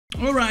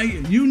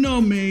Alright, you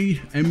know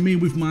me, and me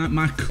with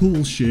my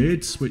cool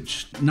shades,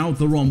 which now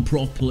they're on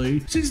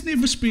properly. Since Need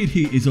for Speed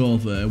Heat is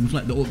over, with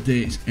like the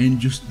updates and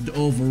just the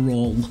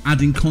overall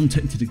adding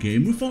content to the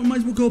game, we thought we might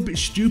as well go a bit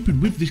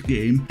stupid with this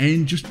game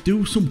and just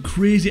do some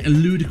crazy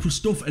and ludicrous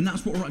stuff, and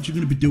that's what we're actually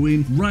going to be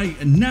doing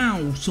right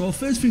now. So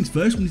first things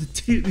first, we need to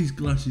take these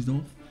glasses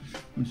off.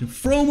 I'm just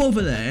throw them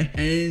over there,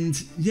 and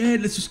yeah,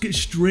 let's just get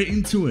straight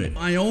into it.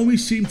 I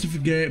always seem to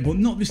forget, but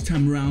not this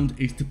time around,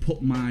 is to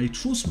put my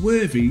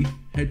trustworthy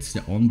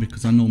headset on,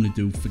 because I normally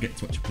do forget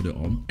to actually put it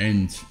on,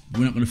 and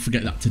we're not going to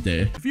forget that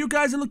today. If you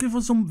guys are looking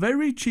for some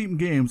very cheap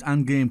games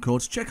and game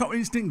codes, check out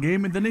Instant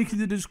Gaming, the link in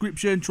the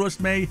description.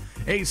 Trust me,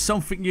 it's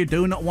something you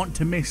do not want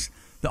to miss.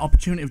 The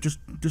opportunity of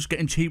just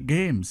getting cheap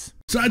games.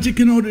 So as you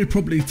can already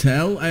probably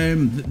tell,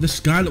 the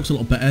sky looks a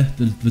lot better,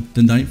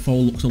 the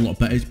nightfall looks a lot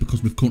better. It's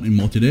because we've currently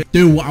modded it.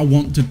 Do what I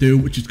want to do,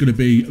 which is going to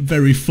be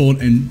very fun,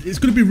 and it's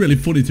going to be really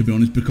funny to be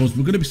honest, because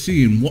we're going to be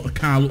seeing what a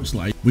car looks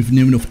like with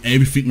near enough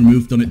everything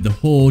removed on it, the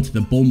hood, the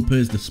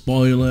bumpers, the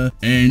spoiler,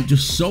 and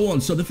just so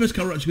on. So the first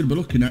car we're actually going to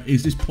be looking at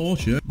is this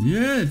Porsche.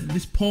 Yeah,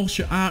 this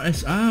Porsche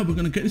RSR. We're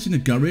going to get this in the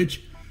garage,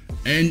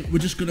 and we're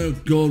just going to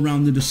go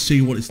around and just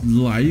see what it's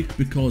like,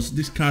 because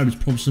this car is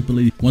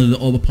possibly one of the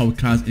overpowered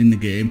cars in the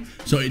game,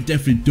 so it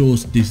definitely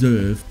does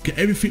deserve get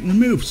everything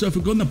removed. So if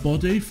we go on the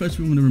body, first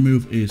thing we're going to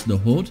remove is the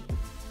hood.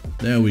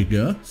 There we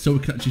go. So we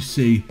can actually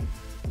see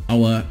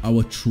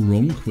our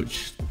trunk,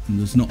 which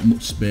there's not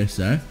much space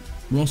there.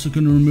 We're also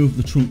going to remove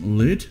the trunk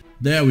lid.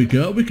 There we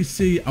go. We can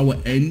see our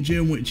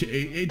engine, which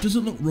it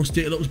doesn't look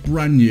rusty, it looks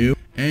brand new.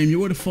 And you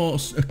would have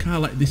thought a car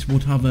like this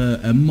would have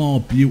a more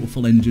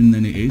beautiful engine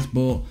than it is,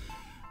 but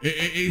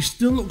it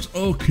still looks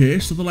okay.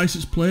 So the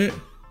license plate,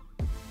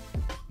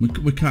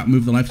 we can't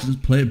move the license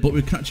plate, but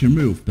we can actually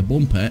remove the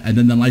bumper, and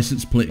then the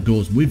license plate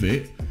goes with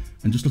it.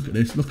 And just look at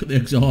this, look at the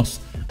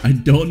exhaust. I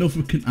don't know if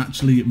we can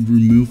actually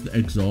remove the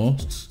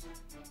exhausts.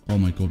 Oh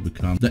my god, we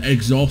can. The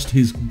exhaust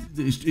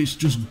it's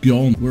just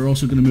gone. We're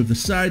also going to move the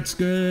side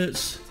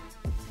skirts,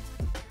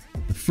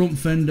 the front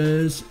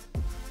fenders,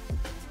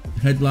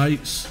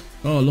 headlights.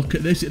 Oh, look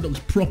at this, it looks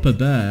proper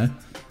there.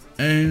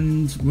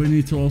 And we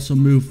need to also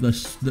move the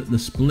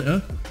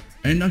splitter,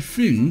 and I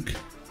think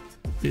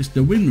it's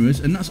the wind mirrors,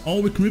 and that's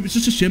all we can remove. It's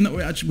just a shame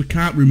that we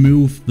can't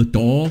remove the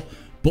door,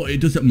 but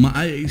it doesn't matter.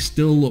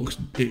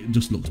 It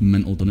just looks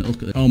mental, doesn't it?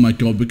 Look at it. Oh my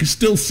god, we can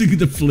still see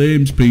the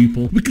flames,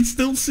 people. We can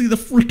still see the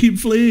freaking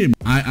flame.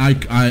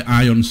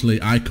 I honestly,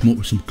 I come up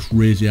with some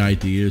crazy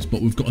ideas,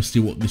 but we've got to see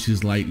what this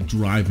is like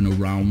driving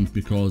around,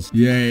 because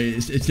yeah,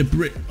 it's a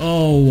brick.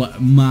 Oh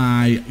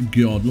my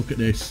god, look at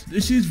this.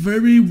 This is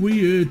very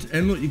weird,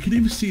 and look, you can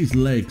even see his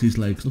legs.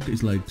 Look at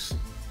his legs.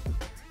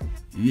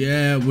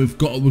 Yeah, we're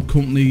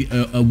currently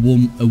a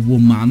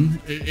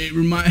woman.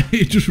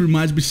 It just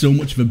reminds me so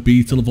much of a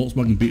Beetle, a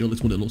Volkswagen Beetle.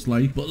 That's what it looks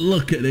like. But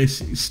look at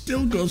this, it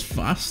still goes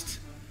fast.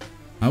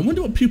 I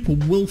wonder what people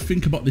will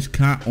think about this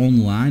car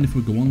online if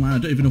we go online. I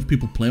don't even know if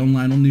people play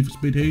online on Need for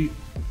Speed Heat.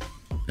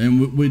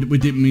 And we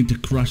didn't mean to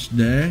crash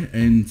there,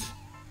 and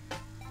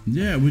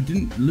yeah, we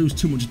didn't lose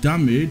too much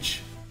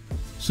damage.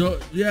 So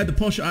yeah, the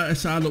Porsche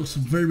RSR looks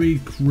very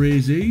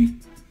crazy,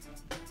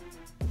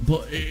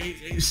 but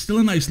it's still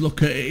a nice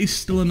looker. It is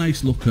still a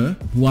nice looker.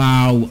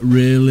 Wow,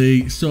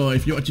 really? So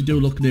if you actually do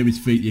look near his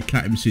feet, you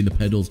can't even see the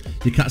pedals.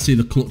 You can't see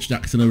the clutch, the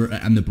accelerator,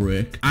 and the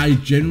brake. I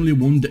generally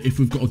wonder if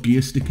we've got a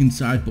gear stick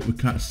inside, but we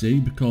can't see,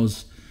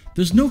 because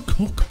there's no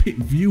cockpit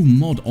view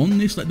mod on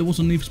this like there was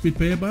on Need for Speed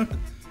Payback,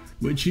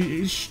 which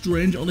is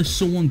strange, unless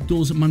someone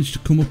does manage to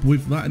come up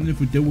with that. And if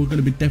we do, we're going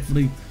to be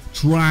definitely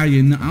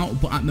trying that out.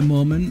 But at the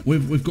moment,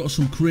 we've got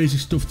some crazy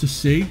stuff to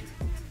see.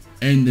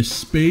 And the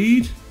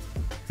speed,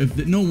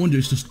 no wonder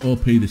it's just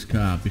OP, this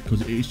car,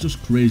 because it's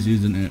just crazy,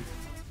 isn't it?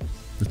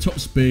 The top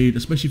speed,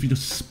 especially if you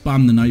just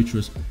spam the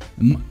nitrous.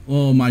 And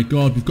oh my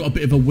god, we've got a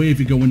bit of a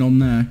wavy going on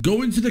there.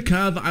 Going to the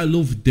car that I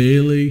love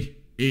daily.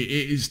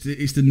 It's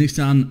the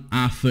Nissan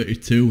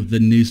R32, the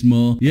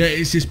Nismo. Yeah,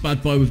 it's this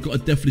bad boy. We've got to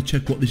definitely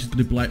check what this is going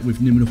to be like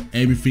with near enough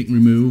everything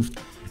removed.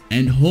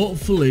 And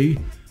hopefully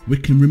we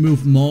can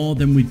remove more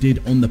than we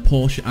did on the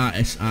Porsche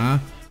RSR,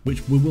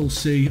 which we will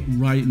see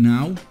right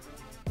now.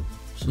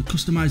 So the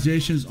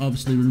customizations,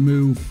 obviously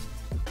remove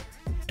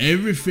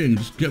everything.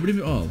 Just get rid of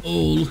it all. Oh,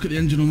 look at the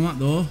engine on that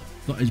though.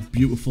 That is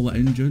beautiful, that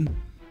engine.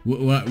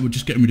 We're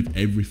just getting rid of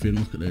everything.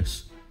 Look at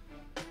this.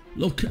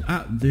 Look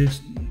at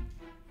this.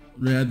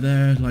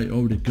 They're like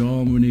already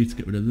gone. We need to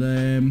get rid of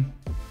them.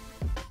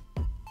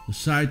 The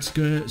side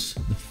skirts,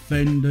 the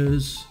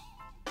fenders.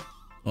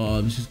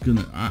 Oh, this is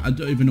gonna... I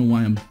don't even know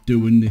why I'm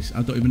doing this.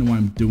 I don't even know why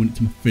I'm doing it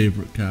to my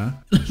favourite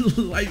car.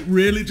 Like,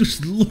 really,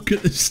 just look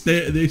at the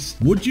state of this.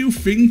 Would you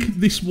think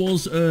this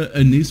was a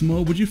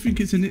Nismo? Would you think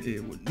it's a...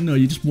 No,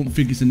 you just wouldn't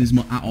think it's a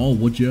Nismo at all,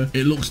 would you?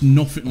 It looks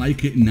nothing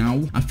like it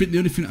now. I think the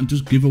only thing that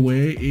does give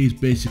away is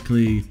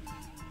basically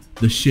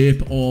the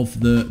shape of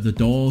the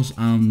doors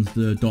and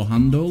the door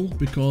handle,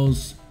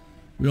 because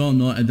we all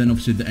know, and then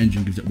obviously the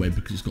engine gives it away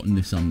because it's got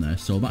Nissan there.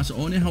 So that's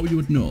only how you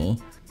would know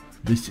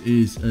This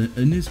is a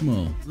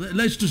Nismo.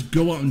 Let's just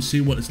go out and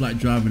see what it's like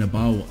driving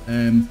about.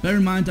 Bear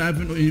in mind, I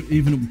haven't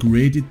even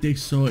upgraded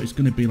this, so it's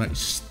going to be like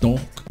stock.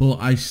 But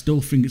I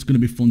still think it's going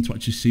to be fun to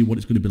actually see what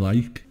it's going to be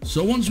like.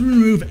 So once we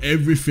remove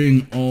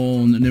everything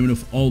on near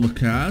enough all the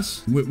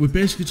cars, we're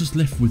basically just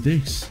left with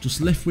this.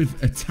 Just left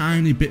with a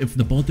tiny bit of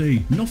the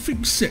body.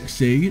 Nothing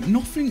sexy,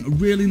 nothing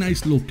really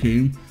nice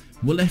looking.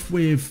 We're left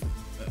with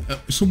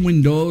some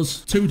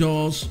windows, 2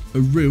 doors, a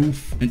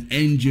roof, an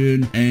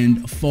engine,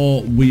 and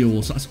 4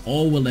 wheels. That's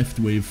all we're left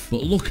with.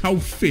 But look how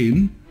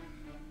thin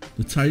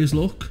the tyres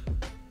look.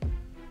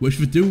 Which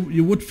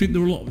you would think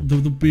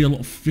there'd be a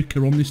lot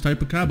thicker on this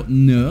type of car, but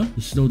no,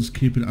 they're still just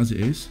keeping it as it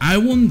is. I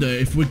wonder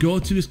if we go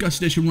to this gas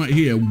station right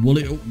here, will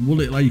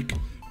it like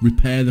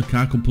repair the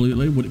car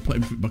completely? Would it put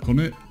everything back on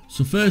it?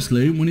 So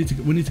firstly, we need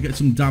to get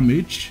some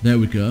damage. There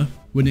we go.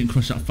 We didn't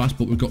crash that fast,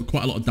 but we've got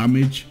quite a lot of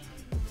damage.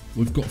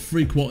 We've got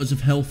 3/4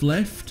 of health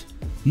left.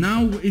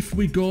 Now, if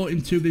we go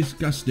into this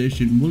gas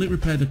station, will it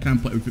repair the car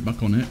and put everything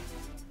back on it?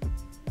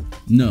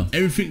 No.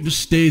 Everything just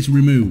stays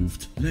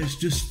removed. Let's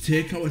just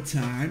take our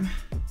time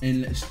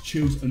and let's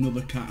choose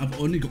another car.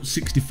 I've only got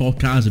 64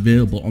 cars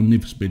available on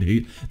Need for Speed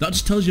Heat. That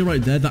just tells you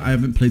right there that I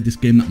haven't played this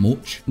game that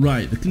much.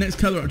 Right, the next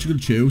car we're actually going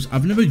to choose.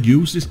 I've never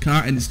used this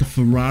car, and it's the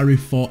Ferrari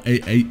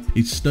 488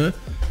 Pista.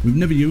 We've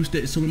never used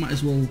it, so we might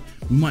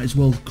as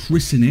well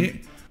christen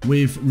it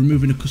with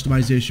removing the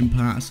customization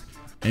parts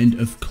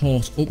and of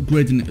course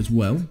upgrading it as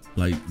well.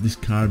 Like, this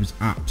car is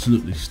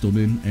absolutely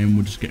stunning, and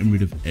we're just getting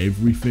rid of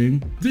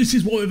everything. This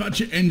is what we've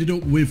actually ended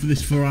up with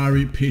this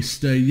Ferrari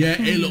Pista. Yeah,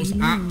 it looks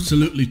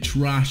absolutely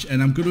trash,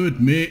 and I'm going to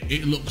admit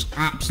it looks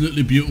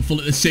absolutely beautiful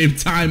at the same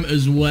time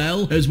as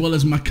well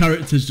as my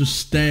character's just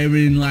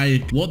staring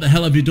like, what the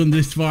hell have you done to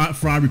this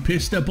Ferrari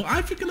Pista? But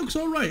I think it looks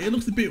alright. It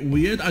looks a bit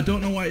weird. I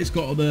don't know why it's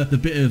got the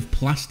bit of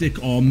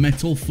plastic or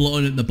metal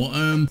floating at the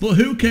bottom, but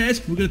who cares?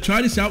 We're going to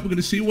try this out. We're going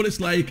to see what it's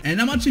like, and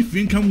I'm actually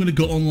thinking I'm going to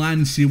go online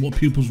and see what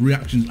people's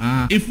reactions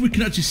are. If we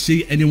can actually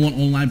see anyone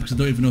online, because I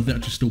don't even know if they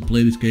actually still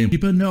play this game.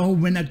 People know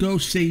when I go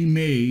see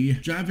me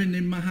driving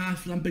in my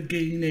half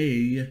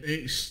Lamborghini,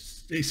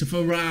 it's a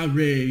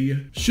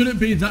Ferrari. Shouldn't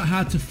be that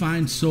hard to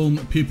find some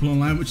people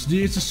online, which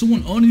is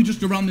someone only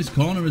just around this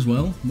corner as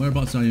well.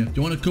 Whereabouts are you? Do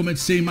you want to come and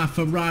see my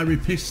Ferrari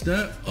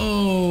Pista?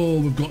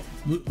 Oh,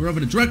 we're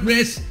having a drag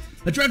race.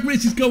 A drag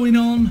race is going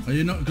on. Are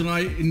you not gonna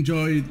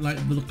enjoy like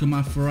the look of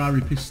my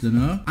Ferrari Pista,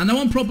 no? I know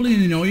I'm probably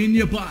annoying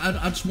you, but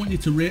I just want you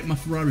to rate my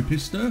Ferrari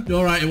Pista.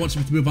 Alright, it wants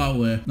me to move out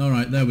way.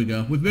 Alright, there we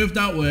go. We've moved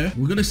out way.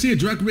 We're gonna see a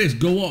drag race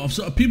go off.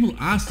 So people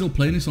are still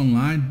playing this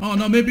online. Oh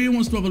no, maybe he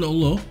wants to have a little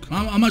look.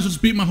 I might as well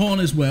just beat my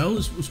horn as well.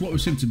 That's what we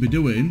seem to be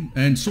doing.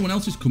 And someone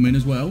else is coming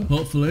as well,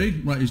 hopefully.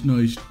 Right, he's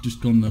just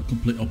gone the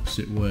complete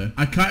opposite way.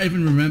 I can't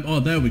even remember. Oh,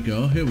 there we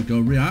go. Here we go.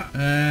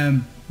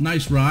 React.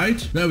 Nice ride.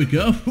 There we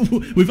go.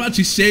 We've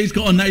actually said he's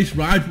got a nice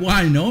ride.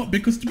 Why not?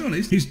 Because to be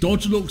honest, his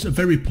Dodge looks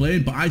very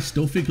plain, but I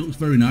still think it looks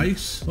very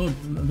nice. Oh,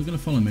 they're going to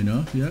follow me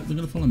now. Yeah, they're going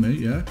to follow me.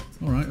 Yeah.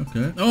 All right.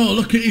 Okay. Oh,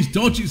 look at his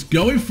Dodge. It's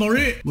going for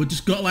it. We've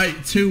just got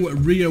like 2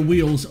 rear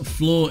wheels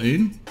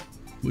floating,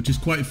 which is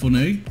quite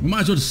funny. We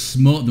might as well just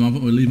smoke them. I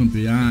think we'll leave them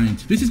behind.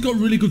 This has got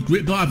really good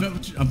grip, though.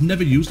 I've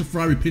never used a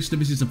Ferrari Pista.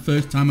 This is the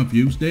first time I've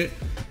used it.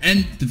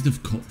 And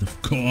they've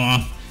cut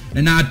off.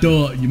 And I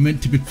don't. You're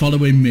meant to be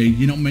following me.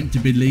 You're not meant to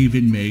be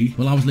leaving me.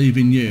 Well, I was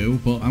leaving you,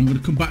 but I'm going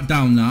to come back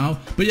down now.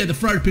 But yeah, the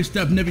Ferrari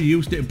Pista, I've never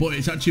used it, but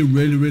it's actually a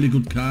really, really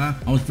good car.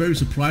 I was very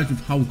surprised with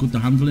how good the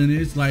handling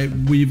is, like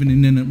weaving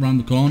in and around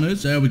the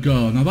corners. There we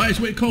go. Now that is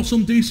what you call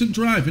some decent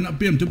driving. That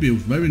BMW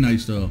was very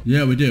nice, though.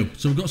 Yeah, we do.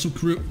 So we've got some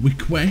crew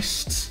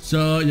requests.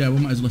 So yeah, we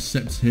might as well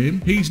accept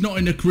him. He's not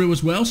in the crew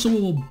as well, so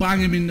we'll bang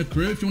him in the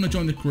crew. If you want to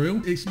join the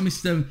crew, it's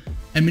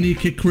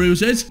MrMNEK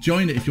Cruises.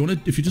 Join it if you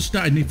want to. If you just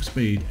started Need for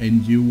Speed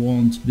and you want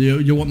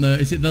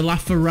is it the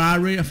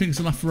LaFerrari? I think it's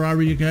the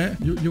LaFerrari you get.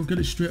 You'll get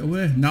it straight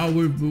away. Now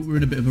we're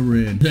in a bit of a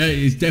rain. Yeah,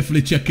 he's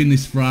definitely checking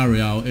this Ferrari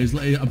out. It's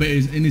like, I bet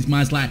he's in his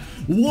mind's like,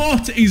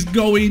 what is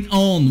going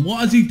on?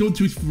 What has he done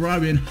to his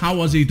Ferrari and how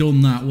has he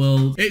done that?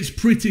 Well, it's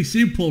pretty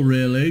simple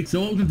really.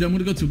 So what I'm gonna do, I'm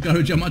gonna go to a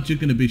garage. I'm actually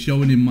gonna be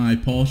showing him my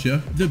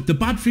Porsche. The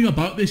bad thing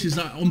about this is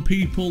that on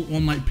people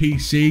on like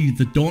PC,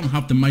 they don't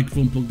have the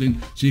microphone plugged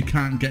in, so you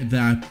can't get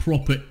their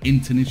proper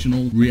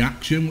international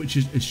reaction, which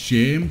is a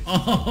shame.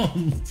 Oh,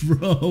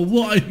 bro,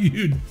 what are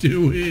you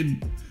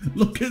doing?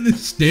 Look at the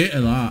state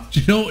of that. Do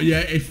you know what?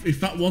 Yeah,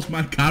 if that was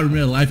my car in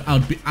real life,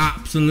 I'd be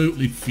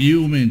absolutely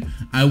fuming.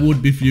 I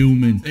would be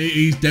fuming.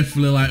 He's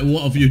definitely like,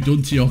 what have you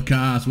done to your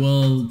cars?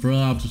 Well, bro,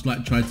 I've just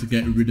like tried to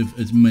get rid of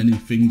as many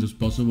things as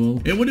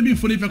possible. It would have been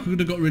funny if I could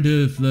have got rid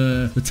of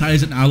the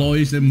tires and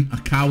alloys, then a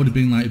car would have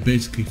been like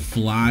basically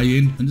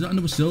flying. And is that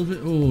another silver?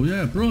 Oh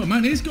yeah, bro,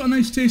 man, he's got a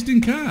nice taste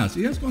in cars.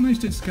 He has got a nice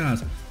taste in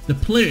cars. They're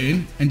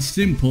plain and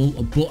simple,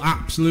 but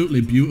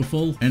absolutely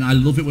beautiful. And I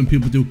love it when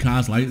people do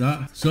cars like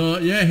that. So,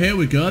 yeah, here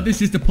we go.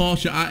 This is the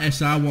Porsche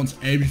RSR once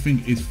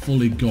everything is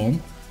fully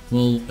gone.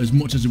 Well, as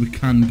much as we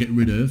can get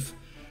rid of.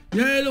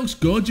 Yeah, it looks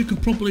good. You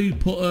could probably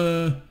put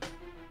a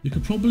You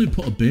could probably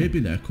put a baby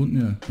there, couldn't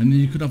you? And then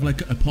you could have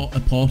like a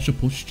Porsche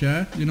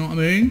pushchair. You know what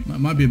I mean? That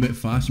might be a bit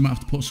fast. You might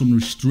have to put some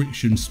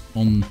restrictions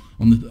on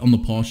the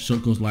Porsche so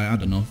it goes like, I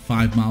don't know,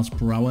 5 miles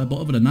per hour. But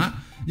other than that,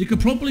 you could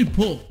probably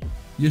put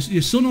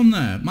your son on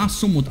there. My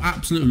son would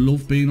absolutely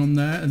love being on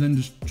there and then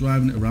just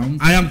driving it around.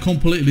 I am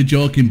completely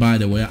joking, by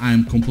the way. I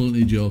am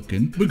completely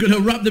joking. We're going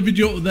to wrap the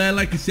video up there.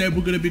 Like I said, we're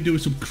going to be doing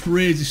some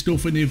crazy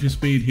stuff in Need for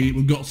Speed Heat.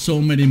 We've got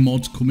so many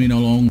mods coming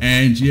along.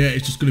 And yeah,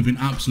 it's just going to be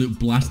an absolute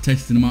blast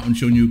testing them out and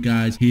showing you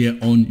guys here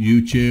on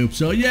YouTube.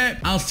 So yeah,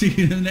 I'll see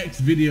you in the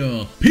next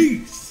video.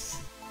 Peace!